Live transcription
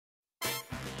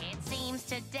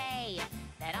today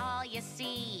that all you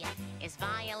see is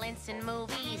violence in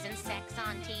movies and sex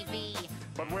on TV.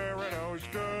 But where are those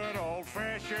good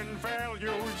old-fashioned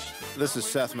values? This is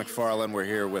Seth MacFarlane. We're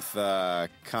here with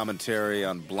commentary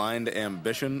on Blind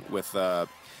Ambition with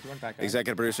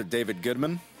executive producer David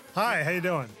Goodman. Hi, how you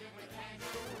doing?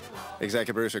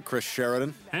 Executive producer Chris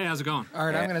Sheridan. Hey, how's it going? All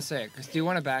right, I'm going to say it. Chris, do you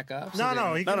want to back up?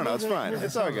 No, it's fine.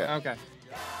 It's all good. Okay.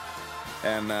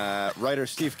 And writer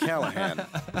Steve Callahan.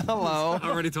 Hello. I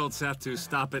already told Seth to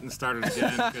stop it and start it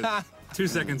again, because 2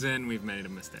 seconds in, we've made a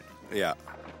mistake. Yeah.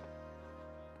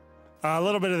 A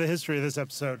little bit of the history of this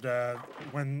episode.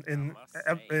 When in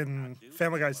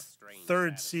Family Guy's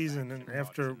third season, and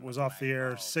after it was off the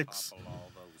air,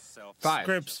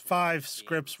 five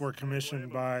scripts were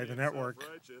commissioned by the network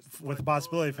with the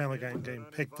possibility of Family Guy getting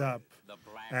picked up,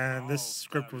 and this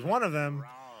script was one of them.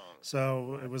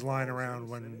 So it was lying around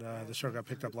when the show got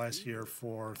picked up last year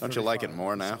for. Don't you like it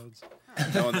more episodes.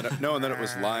 now? knowing that it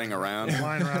was lying around.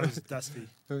 Lying around is dusty.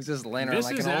 It was just laying around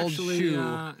like an old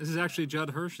shoe. This is actually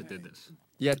Judd Hirsch that did this.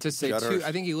 Yeah, to say Judd two. Hirsch.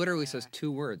 I think he literally says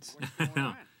 2 words.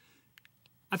 No.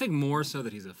 I think more so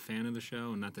that he's a fan of the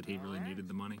show and not that he really needed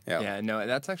the money. Yeah, no,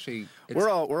 that's actually. We're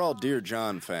all Dear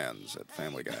John fans at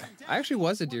Family Guy. I actually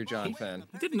was a Dear John fan.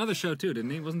 He did another show too, didn't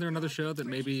he? Wasn't there another show that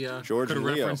maybe George could have and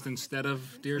Leo. referenced instead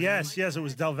of Dear John? Yes, it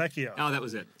was Del Vecchio. Oh, that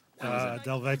was it.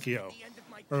 Del Vecchio,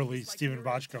 early Stephen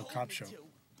Bochco cop show.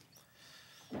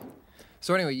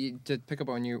 So anyway, to pick up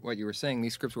on what you were saying,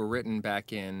 these scripts were written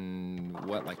back in,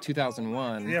 like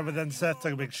 2001? Yeah, but then Seth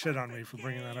took a big shit on me for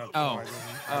bringing that up. Oh.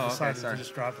 So I decided sorry. to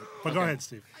just drop it. But go ahead,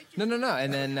 Steve. No.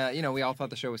 And then, we all thought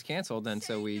the show was canceled, and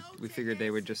so we figured they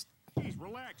would just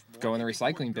go in the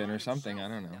recycling bin or something. I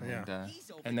don't know. Yeah.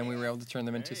 And then we were able to turn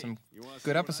them into some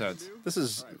good episodes. This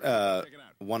is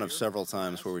one of several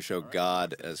times where we show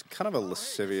God as kind of a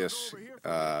lascivious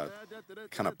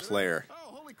kind of player.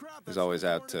 He's always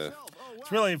out to...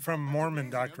 It's really from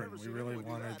Mormon doctrine. We really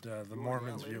wanted the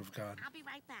Mormons' view of God. I'll be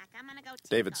right back. I'm gonna go.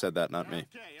 David said that, not me.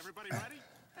 Okay, everybody ready?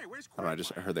 Hey, where's I don't know,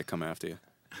 I heard they come after you.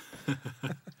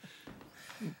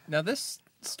 Now, this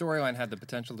storyline had the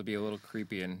potential to be a little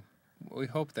creepy, and we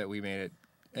hope that we made it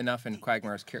enough in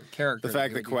Quagmire's character. The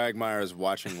fact that Quagmire is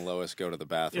watching Lois go to the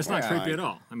bathroom. It's not creepy at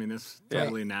all. I mean, it's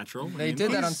totally natural. They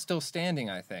did that on Still Standing,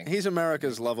 I think. He's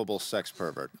America's lovable sex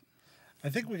pervert. I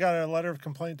think we got a letter of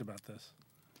complaint about this.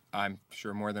 I'm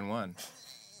sure more than one.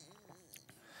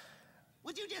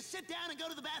 Would you just sit down and go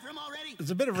to the bathroom already?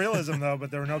 There's a bit of realism, though, but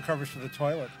there were no covers for the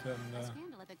toilet. And,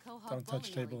 Scandal at the Cohog don't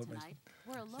touch bowling table alley at tonight,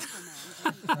 where a local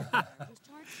man was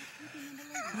charged with creeping into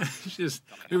ladies.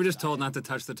 We were just told not to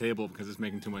touch the table because it's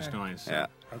making too much noise. So. Yeah.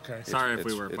 okay. Sorry if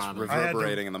we were It's bothering.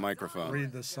 reverberating in the microphone.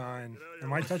 Read the sign.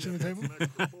 Am I touching the table?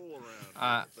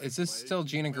 Is this still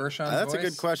Gina Gershon's That's voice? a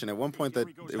good question. At one point, it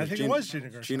was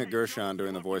Gina Gershon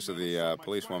doing the voice of the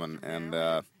policewoman,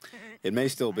 and it may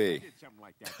still be.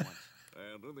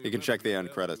 You can check the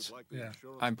end credits. Yeah.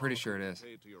 I'm pretty sure it is.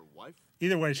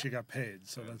 Either way, she got paid,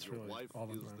 so that's really all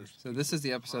that matters. So this is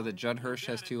the episode that Judd Hirsch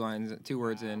has 2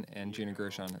 words in, and Gina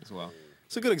Gershon as well.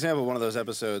 It's a good example of one of those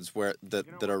episodes where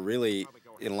that are really,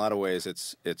 in a lot of ways,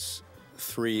 it's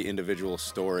 3 individual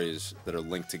stories that are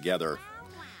linked together.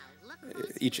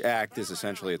 Each act is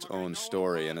essentially its own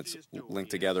story, and it's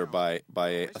linked together by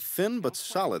a thin but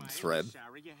solid thread.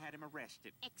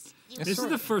 This is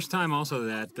the first time also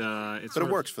that But it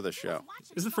works for this show.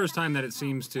 This is the first time that it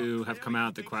seems to have come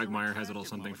out that Quagmire has a little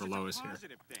something for Lois here.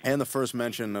 And the first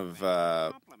mention of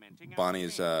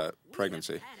Bonnie's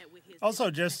pregnancy.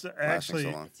 Also, just actually so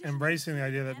long. embracing the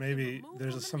idea that maybe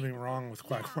there's something wrong with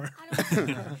Quagmire.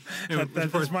 Yeah,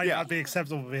 that this might not be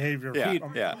acceptable behavior. Yeah, Pete.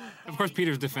 yeah. Of course,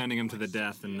 Peter's defending him to the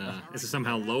death, and this is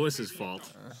somehow Lois's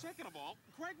fault.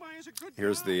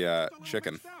 Here's the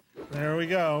chicken. There we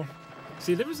go.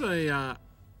 See, there was a...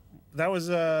 That was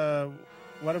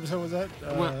what episode was that?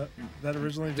 That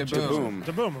originally Daboom.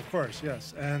 Daboom, of course,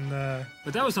 yes. And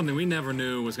But that was something we never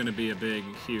knew was going to be a big,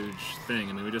 huge thing.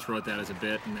 I mean, we just wrote that as a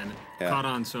bit, and then it caught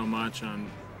on so much in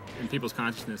people's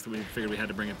consciousness that we figured we had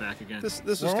to bring it back again. This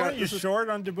was weren't you short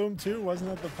on Daboom too? Wasn't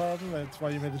that the problem? That's why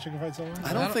you made the chicken fight so long?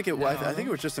 I don't think it was. I think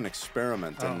it was just an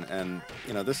experiment, and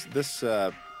this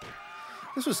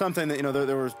was something that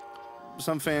there were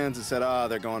some fans that said,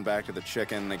 they're going back to the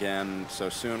chicken again so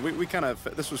soon. We kind of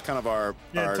this was kind of our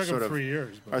it took sort them of 3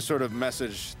 years. But. Our sort of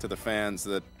message to the fans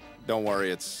that don't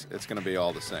worry, it's going to be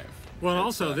all the same. Well,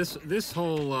 also this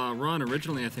whole run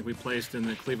originally I think we placed in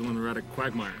the Cleveland Loretta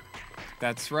Quagmire.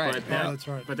 That's right. But yeah. that's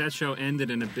right. But that show ended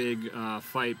in a big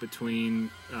fight between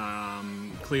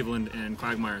Cleveland and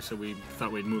Quagmire, so we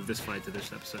thought we'd move this fight to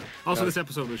this episode. Also, this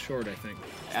episode was short, I think.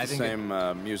 I The think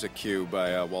same music cue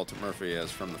by Walter Murphy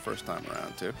as from the first time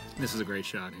around, too. This is a great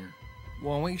shot here.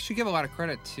 Well, we should give a lot of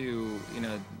credit to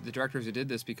the directors who did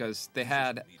this because they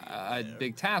had a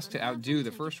big task to outdo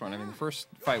the first one. I mean, the first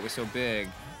fight was so big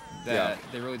that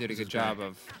they really did a good job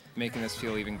of making this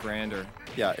feel even grander.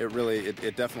 Yeah,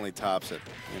 it definitely tops it.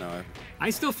 I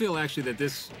still feel actually that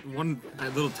this one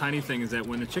little tiny thing is that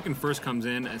when the chicken first comes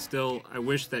in, I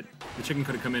wish that the chicken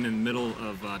could have come in the middle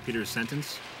of Peter's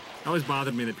sentence. It always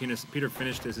bothered me that Peter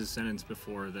finished his sentence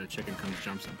before the chicken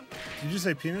jumps him. Did you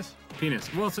say penis?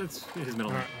 Penis. Well, it's his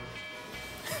middle name.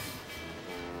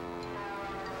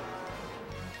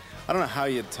 I don't know how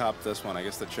you'd top this one. I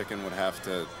guess the chicken would have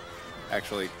to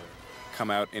actually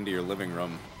come out into your living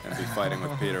room and be fighting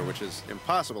with Peter, which is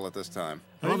impossible at this time.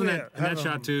 I love in that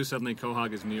shot, too, suddenly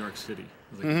Quahog is New York City.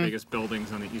 It's like the biggest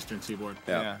buildings on the eastern seaboard.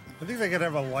 Yeah. I think they could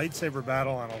have a lightsaber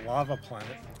battle on a lava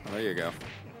planet. Well, there you go.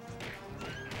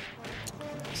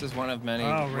 This is one of many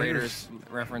Raiders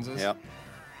references. Yep.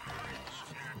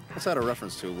 What's that a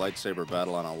reference to? Lightsaber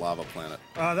battle on a lava planet.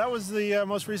 That was the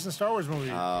most recent Star Wars movie.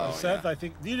 Seth, I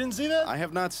think. You didn't see that? I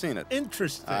have not seen it.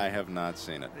 Interesting. I have not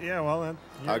seen it. Yeah, well then.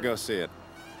 I'll go see it.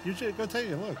 You should go take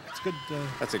a look. It's good.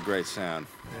 That's a great sound.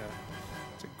 Yeah.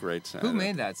 It's a great sound. Who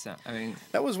made that sound? I mean,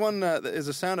 that was one. Is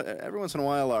a sound. Every once in a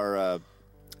while, our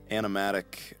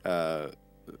animatic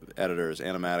editors,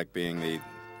 animatic being the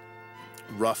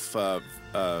rough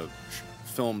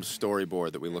filmed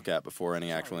storyboard that we look at before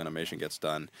any actual animation gets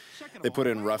done. They put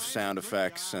in rough sound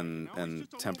effects and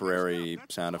temporary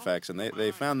sound effects, and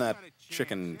they found that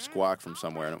chicken squawk from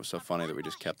somewhere, and it was so funny that we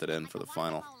just kept it in for the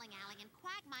final.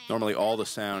 Normally all the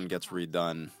sound gets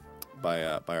redone by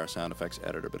our sound effects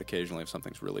editor, but occasionally if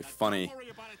something's really funny,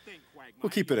 we'll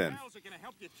keep it in.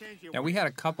 Now, we had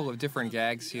a couple of different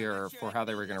gags here for how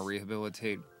they were going to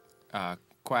rehabilitate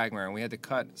Quagmire, and we had to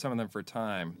cut some of them for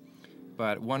time.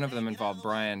 But one of them involved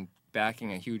Brian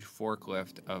backing a huge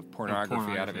forklift of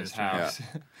pornography out of his house.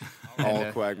 Yeah.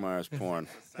 All Quagmire's porn.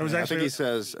 I think he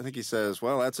says,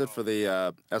 well, that's it for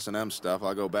the S&M stuff.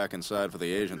 I'll go back inside for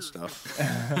the Asian stuff.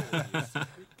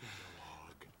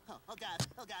 Oh God!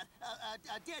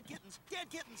 Dead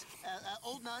kittens,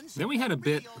 old nuns. Then we had a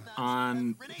bit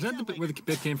on. Is that the bit where the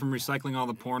bit came from recycling all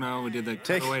the porno? We did the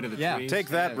away to the trees. Take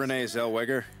that, Renee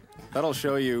Zellweger. That'll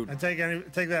show you. And take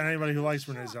that anybody who likes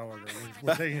Renee Zellweger.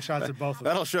 We're taking shots at both of them.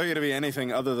 That'll show you to be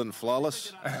anything other than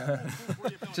flawless.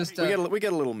 We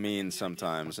get a little mean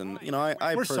sometimes, and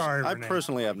I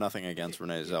personally have nothing against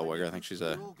Renee Zellweger. I think she's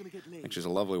a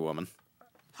lovely woman.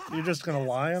 You're just gonna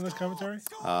lie on this commentary?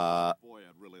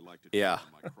 Yeah.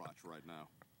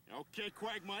 Okay,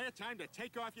 Quagmire, time to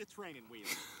take off your training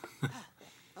wheels.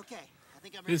 Okay, I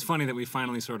think I'm ready. It's funny that we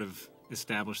finally sort of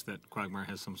established that Quagmire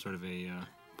has some sort of a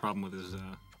problem with his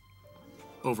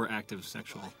overactive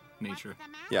sexual nature.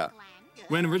 Yeah.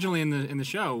 When originally in the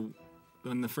show,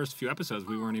 in the first few episodes,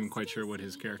 we weren't even quite sure what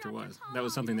his character was. That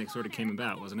was something that sort of came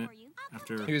about, wasn't it?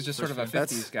 After he was just sort of a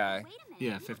 50s guy.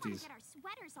 Yeah, 50s.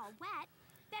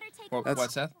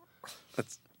 What, Seth?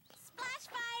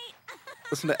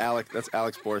 Listen to Alex. That's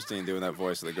Alex Borstein doing that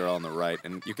voice of the girl on the right,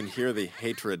 and you can hear the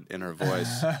hatred in her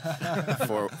voice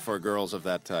for girls of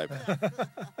that type. I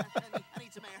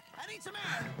need some air. I need some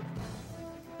air.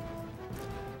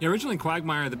 Yeah, originally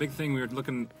Quagmire, the big thing we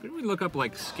look up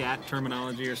like scat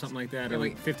terminology or something like that, or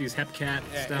like 50s hepcat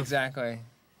stuff. Exactly.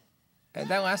 And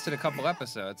that lasted a couple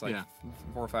episodes, like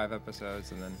 4 or 5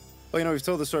 episodes, and then. Well, we've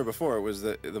told the story before. It was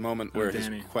the moment where his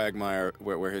Quagmire,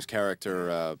 where his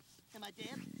character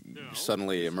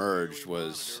suddenly emerged,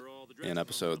 was in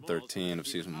episode 13 of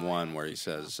season 1, where he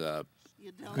says, I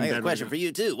got a question for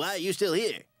you too. Why are you still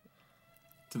here?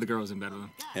 To the girls in bed with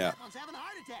him. Yeah. Someone's having a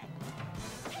heart attack.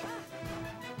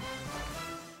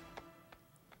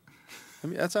 I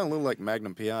mean, that sounded a little like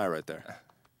Magnum P.I. right there.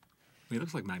 He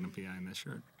looks like Magnum P.I. in that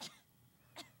shirt.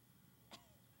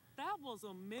 That was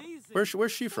amazing.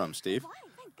 Where's she from, Steve?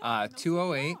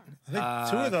 208. I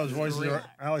think 2 of those voices are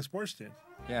Alex Borstein.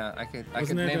 Yeah, I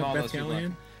could name all those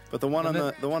people. But the one on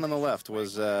the left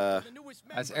was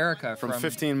that's Erica from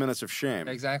 15 Minutes of Shame.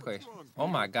 Exactly. Oh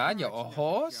my God, you're a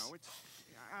horse.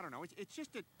 I don't know. It's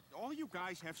just that all you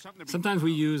guys have something to be. Sometimes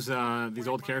we use these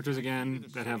old characters again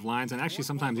that have lines, and actually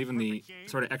sometimes even the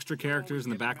sort of extra characters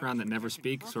in the background that never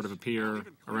speak sort of appear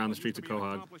around the streets of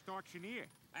Quahog.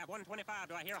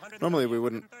 Normally we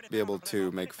wouldn't be able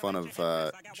to make fun of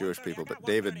Jewish people, but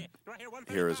David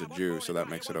here is a Jew, so that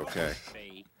makes it okay.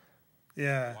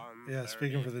 Yeah.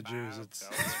 Speaking for the Jews, it's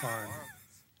fine.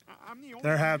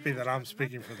 They're happy that I'm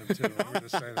speaking for them, too. I'm going to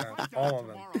say that. All of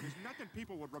them.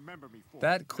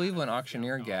 That Cleveland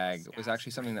auctioneer gag was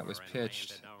actually something that was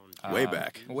pitched Way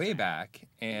back. way back,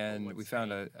 and we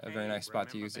found a very nice spot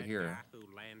to use it here.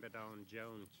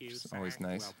 It's always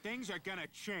nice. Well, things are gonna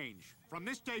change. From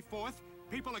this day forth,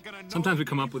 people are gonna know. Sometimes we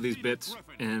come up with these bits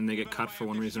and they get cut for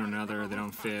one reason or another. They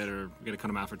don't fit, or we got to cut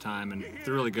them out for time. And if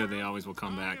they're really good, they always will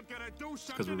come back.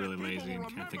 Because we're really lazy and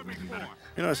can't think of anything better.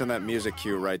 You notice in that music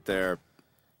cue right there,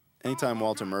 anytime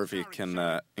Walter Murphy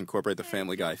can incorporate the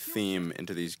Family Guy theme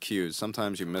into these cues,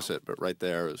 sometimes you miss it, but right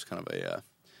there is kind of a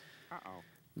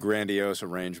grandiose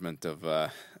arrangement of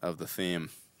the theme.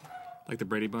 Like the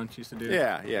Brady Bunch used to do?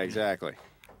 Yeah, exactly.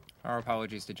 Our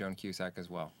apologies to Joan Cusack as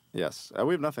well. Yes,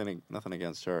 we have nothing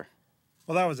against her.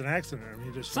 Well, that was an accident. I mean,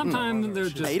 he just Sometimes they're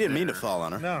just. Hey, you didn't mean to fall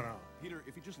on her. No. Peter,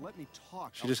 if you just let me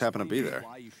talk, She just happened to be there.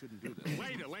 why you shouldn't do this.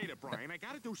 Later, Brian. I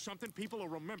gotta do something people will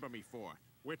remember me for,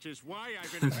 which is why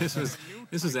I've been.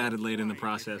 This was added late in the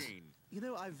process. You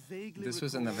know, I vaguely This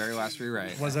was in the very last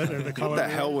rewrite. Was it the color? What the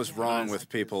hell was wrong with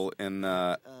people in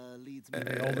leads me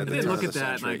at the They turn look of the at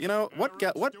that century? like- You know what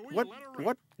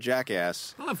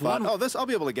jackass I'll have thought? one- Oh, I'll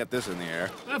be able to get this in the air.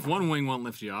 If one wing won't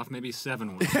lift you off, maybe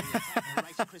 7 will.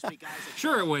 Rice Krispie guys at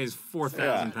Sure, it weighs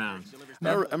 4,000 Yeah. pounds.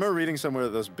 I remember reading somewhere that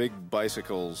those big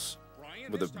bicycles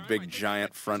with a big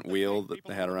giant front wheel that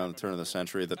they had around the turn of the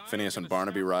century that Phineas and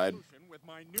Barnaby ride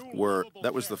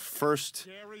that was the first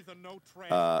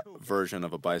version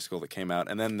of a bicycle that came out,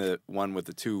 and then the one with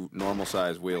the 2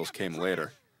 normal-sized wheels came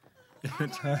later.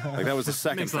 Like that was the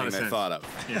second Makes a lot thing of they sense. thought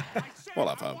of. Yeah.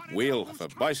 Well, if a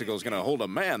bicycle is going to hold a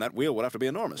man, that wheel would have to be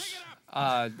enormous.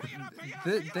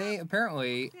 They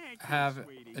apparently have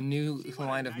a new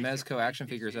line of Mezco action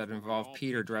figures that involve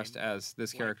Peter dressed as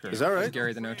this character. Is that right?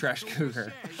 Gary the No Trash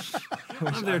Cougar.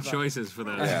 One of their choices for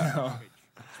those. Yeah.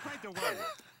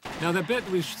 Now, the bit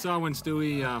we saw when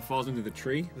Stewie falls into the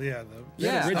tree, Yeah.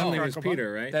 Yeah. originally Oh. was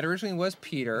Peter, right? That originally was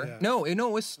Peter. Yeah. No, it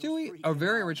was Stewie. Or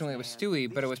very originally it was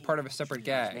Stewie, but it was part of a separate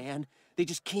gag. man. They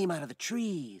just came out of the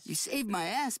trees. You saved my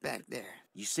ass back there.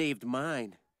 You saved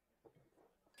mine.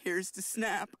 Here's to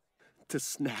Snap. To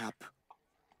snap.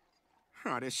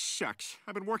 Oh, this sucks.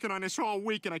 I've been working on this all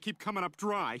week and I keep coming up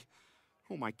dry.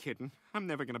 Who am I kidding? I'm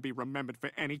never gonna be remembered for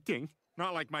anything.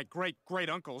 Not like my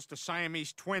great-great-uncles, the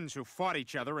Siamese twins who fought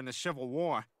each other in the Civil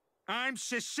War. I'm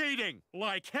seceding,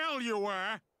 like hell you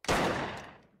were.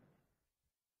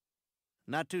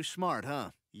 Not too smart,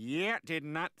 huh? Yeah, did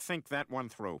not think that one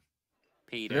through.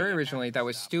 Very originally, that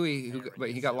was Stewie, but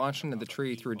he got launched into the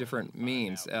tree through different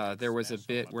means. There was a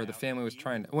bit where the family was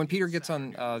trying. When Peter gets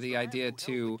on the idea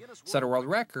to set a world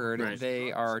record, Right.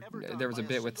 There was a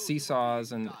bit with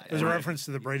seesaws and There's a reference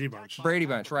to the Brady Bunch. Brady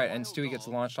Bunch, right? And Stewie gets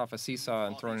launched off a seesaw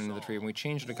and thrown into the tree. And we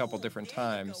changed it a couple different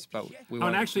times, but we. Oh,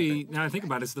 and actually, now I think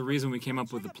about it, it's the reason we came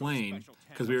up with the plane,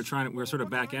 because we were sort of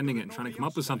back-ending it and trying to come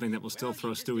up with something that will still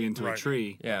throw Stewie into a Right.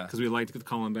 tree. Yeah. Because we liked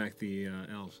calling back the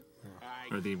elves.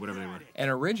 Or the whatever they were. And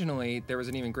originally, there was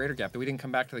an even greater gap that we didn't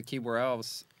come back to the Keebler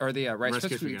Elves or the Rice Rice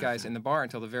Krispie Krispie guys guys, in the bar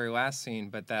until the very last scene,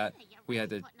 but that we had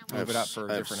to move it up for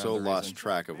I have different so other lost reasons.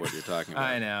 track of what you're talking about.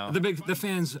 I know. The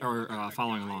fans are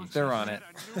following along. They're on it.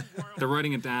 They're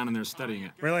writing it down and they're studying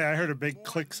it. Really, I heard a big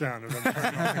click sound of them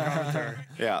turning off the commentary.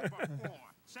 Yeah.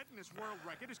 Setting this world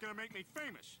record is gonna make me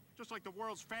famous, just like the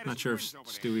world's fattest Not sure if twins over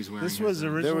there. Stewie's wearing This it. was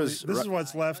originally. was- This is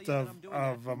what's left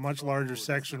of a much larger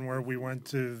section where we went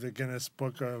to the Guinness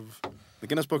Book of. The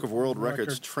Guinness Book of World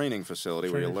Records Record- training facility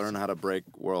where you Trainings. learn how to break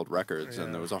world records, and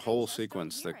Yeah. there was a whole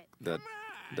sequence that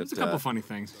There's a couple funny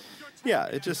things. yeah,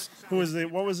 it just Who was the?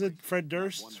 What was it? Fred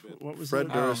Durst. What was Fred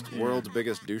it? Durst, world's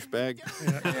biggest douchebag.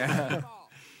 Yeah.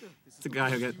 It's the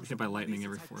guy who got hit by lightning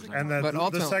every 4 seconds. And But the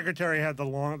ultimately- secretary had those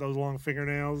long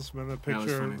fingernails. Remember the That was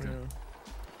picture? funny, too.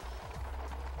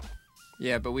 Yeah.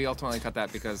 Yeah, but we ultimately cut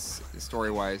that because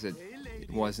story-wise it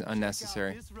was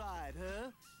unnecessary. This ride, huh?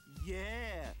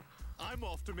 Yeah. I'm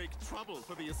off to make trouble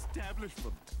for the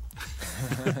establishment.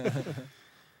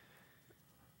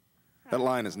 That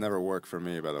line has never worked for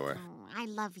me, by the way. Oh, I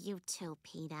love you too,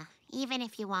 Peter, even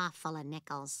if you are full of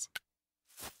nickels.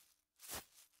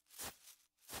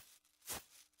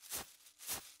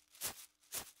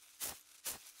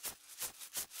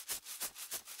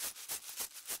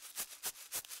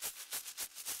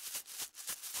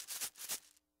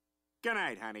 Good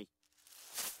night, honey.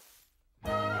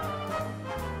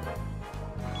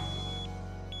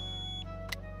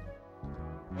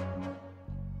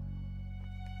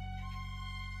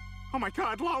 Oh my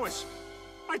God, Lois!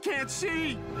 I can't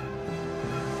see!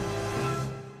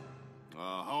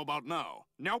 How about now?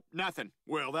 Nope, nothing.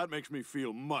 Well, that makes me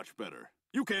feel much better.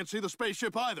 You can't see the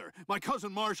spaceship either. My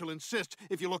cousin Marshall insists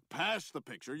if you look past the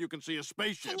picture, you can see a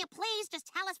spaceship. Can you please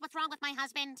just tell us what's wrong with my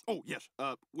husband? Oh, yes.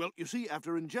 Well, you see,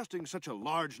 after ingesting such a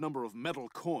large number of metal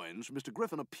coins, Mr.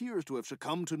 Griffin appears to have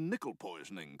succumbed to nickel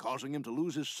poisoning, causing him to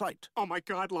lose his sight. Oh, my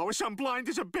God, Lois, I'm blind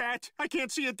as a bat. I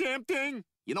can't see a damn thing.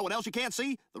 You know what else you can't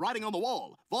see? The writing on the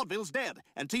wall. Vaudeville's dead,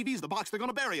 and TV's the box they're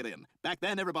gonna bury it in. Back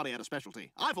then, everybody had a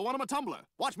specialty. I, for one, am a tumbler.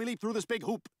 Watch me leap through this big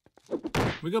hoop.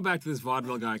 We go back to this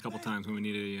vaudeville guy a couple times when we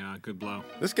need a good blow.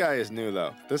 This guy is new,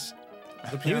 though. This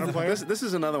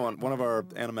is another one. One of our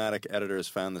animatic editors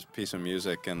found this piece of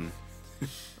music, and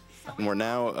we're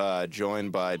now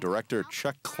joined by director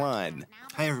Chuck Klein.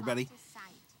 Hi, everybody.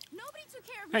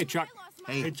 Hey, Chuck.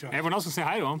 Hey, Chuck. Everyone else can say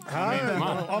hi to him. Hi. Come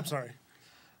on. Oh, I'm sorry.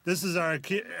 This is our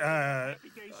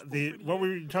what we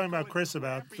were talking about, Chris,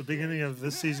 about the beginning of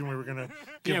this season. We were going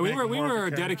to We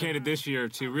were dedicated this year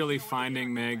to really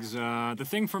finding Meg's the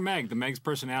thing for Meg, Meg's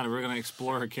personality. We're going to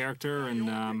explore her character,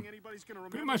 and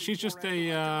pretty much she's just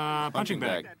a punching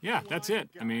bag. Yeah, that's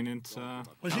it. I mean, it's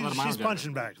she's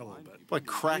punching back a little bit. Boy,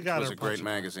 Cracked was a great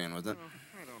magazine, wasn't it?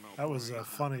 That was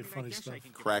funny stuff.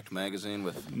 Cracked magazine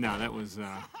with that was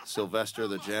Sylvester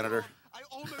the janitor.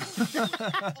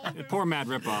 Poor Mad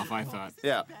ripoff, I thought.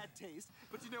 Yeah.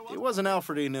 It wasn't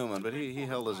Alfred E. Newman, but he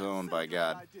held his own, by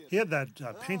God. He had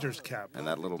that painter's cap. And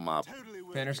that little mop.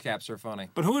 Painter's caps are funny.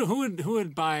 But who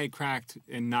would buy Cracked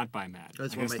and not buy Mad?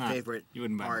 That's one of my favorite You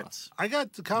wouldn't buy parts. I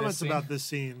got the comments This about this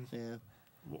scene. Yeah.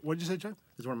 What'd you say, Chuck?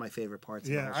 It's one of my favorite parts.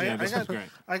 Yeah, about it.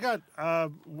 I got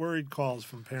worried calls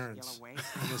from parents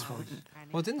on this one.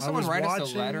 Well, didn't someone write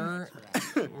us a letter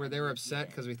where they were upset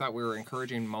because we thought we were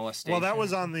encouraging molestation? Well, that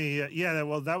was on the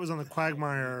that was on the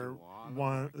Quagmire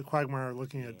one. The Quagmire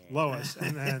looking at Lois,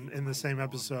 and then in the same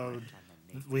episode,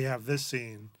 we have this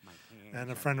scene. And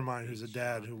a friend of mine who's a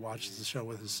dad who watches the show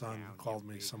with his son called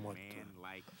me somewhat.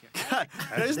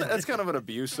 That's kind of an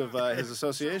abuse of his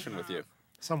association with you.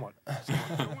 Somewhat.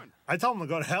 I tell him to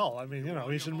go to hell. I mean,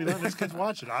 he shouldn't be letting his kids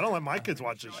watch it. I don't let my kids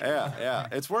watch this show. Yeah.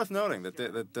 It's worth noting that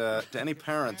to any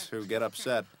parents who get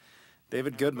upset,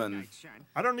 David Goodman.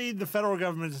 I don't need the federal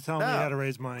government to tell me how to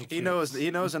raise my kids.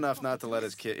 He knows enough not to let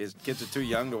his kids are too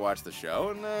young to watch the show,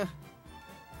 and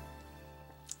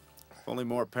if only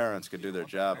more parents could do their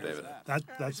job, David.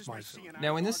 That's my feeling.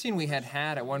 Now, in this scene, we had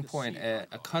at one point a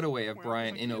cutaway of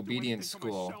Brian in obedience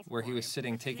school where he was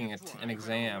sitting taking an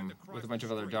exam with a bunch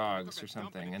of other dogs or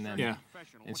something, and then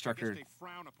instructor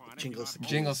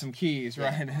jingle some keys,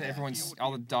 right? And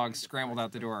all the dogs scrambled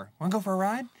out the door. Want to go for a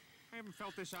ride?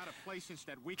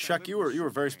 Chuck, you were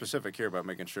very specific here about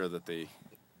making sure that the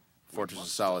Fortress of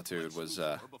Solitude was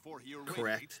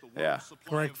correct. Yeah.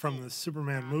 Correct from the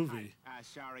Superman movie.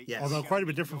 Yes. Although quite a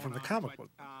bit different from the comic book,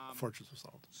 Fortress of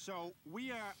Solitude. So we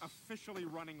are officially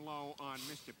running low on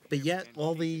Mr. But yet,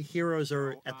 all the heroes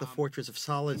are at the Fortress of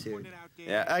Solitude.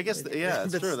 Yeah, I guess,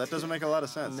 that's true. That doesn't make a lot of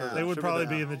sense. No. They would probably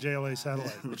be in the JLA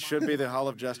satellite. It should be the Hall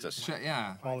of Justice.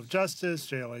 Yeah. Hall of Justice,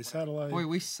 JLA satellite. Boy,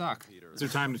 we suck. Is there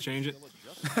time to change it?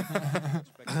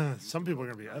 Some people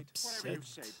are going to be upset.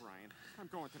 I'm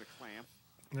going to the clam.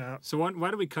 No. So why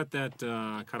did we cut that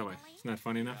cutaway? Isn't that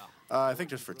funny enough? I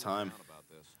think just for time.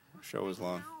 The show was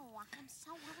long. I'm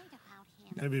so worried about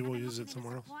him. Maybe we'll use it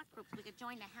somewhere else.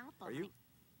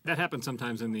 That happens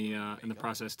sometimes in the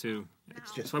process too.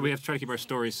 That's why we have to try to keep our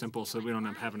stories simple, so we don't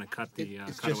have having to cut the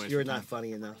It's cutaways. just you're not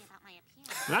funny enough.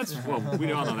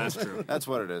 We all know that's true. That's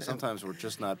what it is. Sometimes we're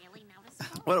just not.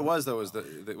 What it was though was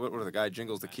the guy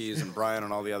jingles the keys and Brian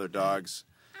and all the other dogs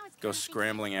go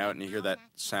scrambling out, and you hear that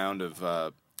sound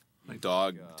of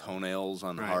dog toenails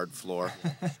on the hard floor.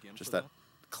 Just that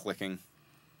clicking.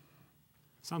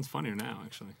 Sounds funnier now,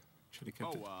 actually. Should have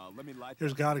kept it.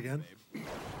 Here's God again.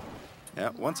 Yeah,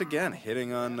 once again,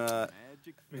 hitting on...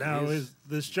 Now, is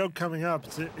this joke coming up,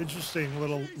 it's an interesting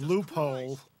little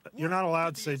loophole. You're not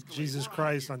allowed to say Jesus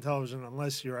Christ on television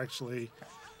unless you're actually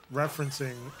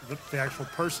referencing the actual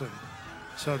person.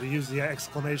 So to use the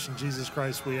exclamation Jesus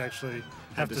Christ, we actually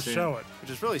have to show it.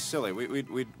 Which is really silly.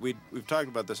 We've talked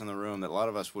about this in the room, that a lot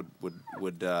of us would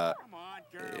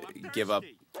give up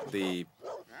the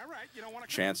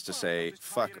chance to say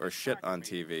fuck or shit on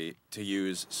TV to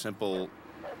use simple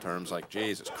terms like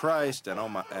Jesus Christ and oh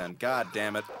my and God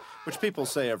damn it, which people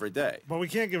say every day. But we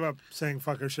can't give up saying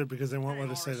fuck or shit because they won't let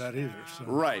us say that either. So.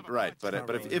 Right. But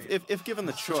if given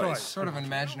the choice, sort of an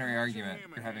imaginary argument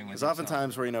you're having with there's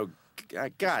oftentimes where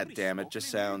God damn it just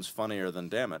sounds funnier than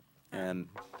damn it, and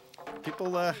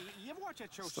people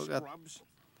still got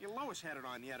Lois had it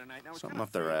on the other night. Now, something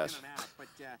up their ass. But,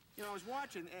 I was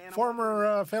watching, and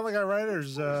former Family Guy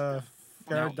writers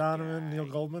Garrett Donovan, Neil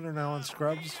Goldman are now on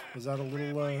Scrubs. Was that a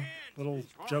little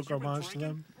joke homage to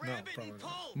them? No, probably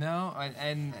not. No,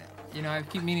 and you know, I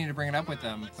keep meaning to bring it up with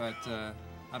them, but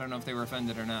I don't know if they were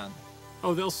offended or not.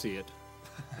 Oh, they'll see it.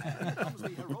 Comes the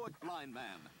heroic blind man.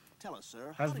 Tell us,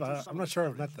 sir, how did you I'm summon not sure I've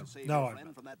courage met to them. save No, your I've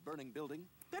friend from that burning building?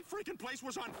 That freaking place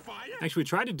was on fire? Actually, we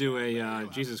tried to do a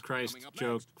Jesus Christ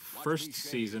joke first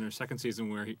season or second season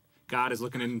where God is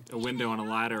looking in a window on a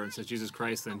ladder and says Jesus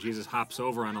Christ, then Jesus hops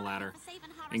over on a ladder.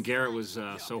 And Garrett was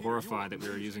so horrified that we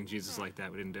were using Jesus like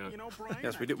that, we didn't do it.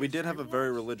 Yes, we did. We did have a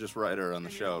very religious writer on the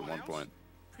show at one point.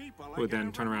 Who would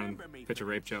then turn around and pitch a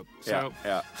rape joke. Yeah, So,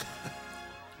 yeah.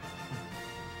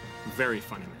 very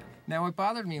funny, man. Now, what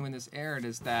bothered me when this aired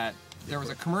is that there was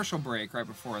a commercial break right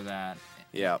before that.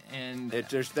 Yeah, And it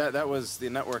just that was the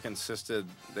network insisted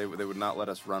they would not let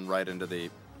us run right into the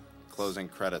closing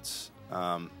credits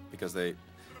because they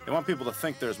want people to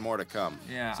think there's more to come.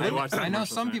 yeah, So they watched the I know commercials,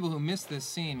 some right? people who missed this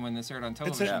scene when this aired on It's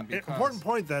television an because important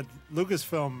point that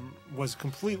Lucasfilm was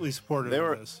completely supportive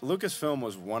of this. Lucasfilm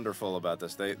was wonderful about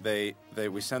this.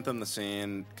 We sent them the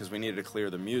scene because we needed to clear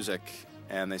the music,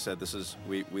 and they said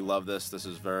we love this. This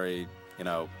is very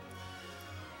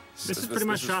This is pretty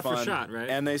much shot for fun. shot, right?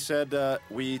 And they said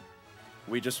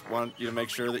we just want you to make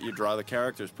sure that you draw the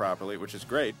characters properly, which is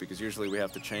great because usually we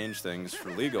have to change things for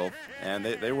legal. And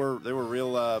they were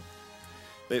real.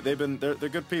 They're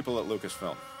good people at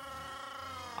Lucasfilm.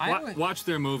 Watch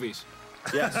their movies.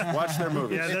 Yes, watch their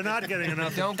movies. Yeah, they're not getting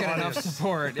enough. don't get enough audience.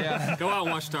 support. Yeah. Go out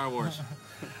and watch Star Wars.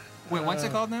 Wait, what's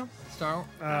it called now?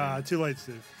 Too late,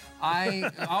 Steve.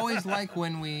 I always like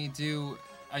when we do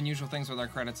unusual things with our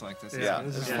credits like this. Yeah,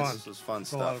 this is Yes. fun. This was fun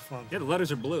It's a lot of stuff. fun. Yeah, the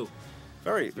letters are blue.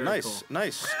 Very nice, cool.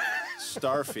 nice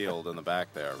Starfield in the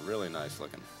back there. Really nice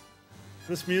looking.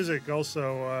 This music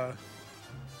also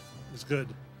is good.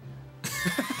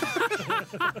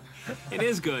 It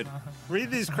is good.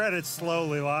 Read these credits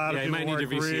slowly. A lot Yeah, of you people might need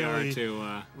your work VCR really,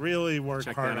 to really work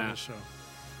check hard that on out. the show.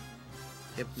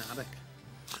 Hypnotic.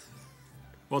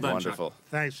 well done, Wonderful. Chuck.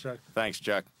 Thanks, Chuck. Thanks,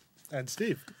 Chuck. And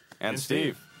Steve. And And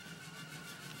Steve.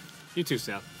 You too,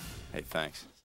 Sal. Hey, thanks.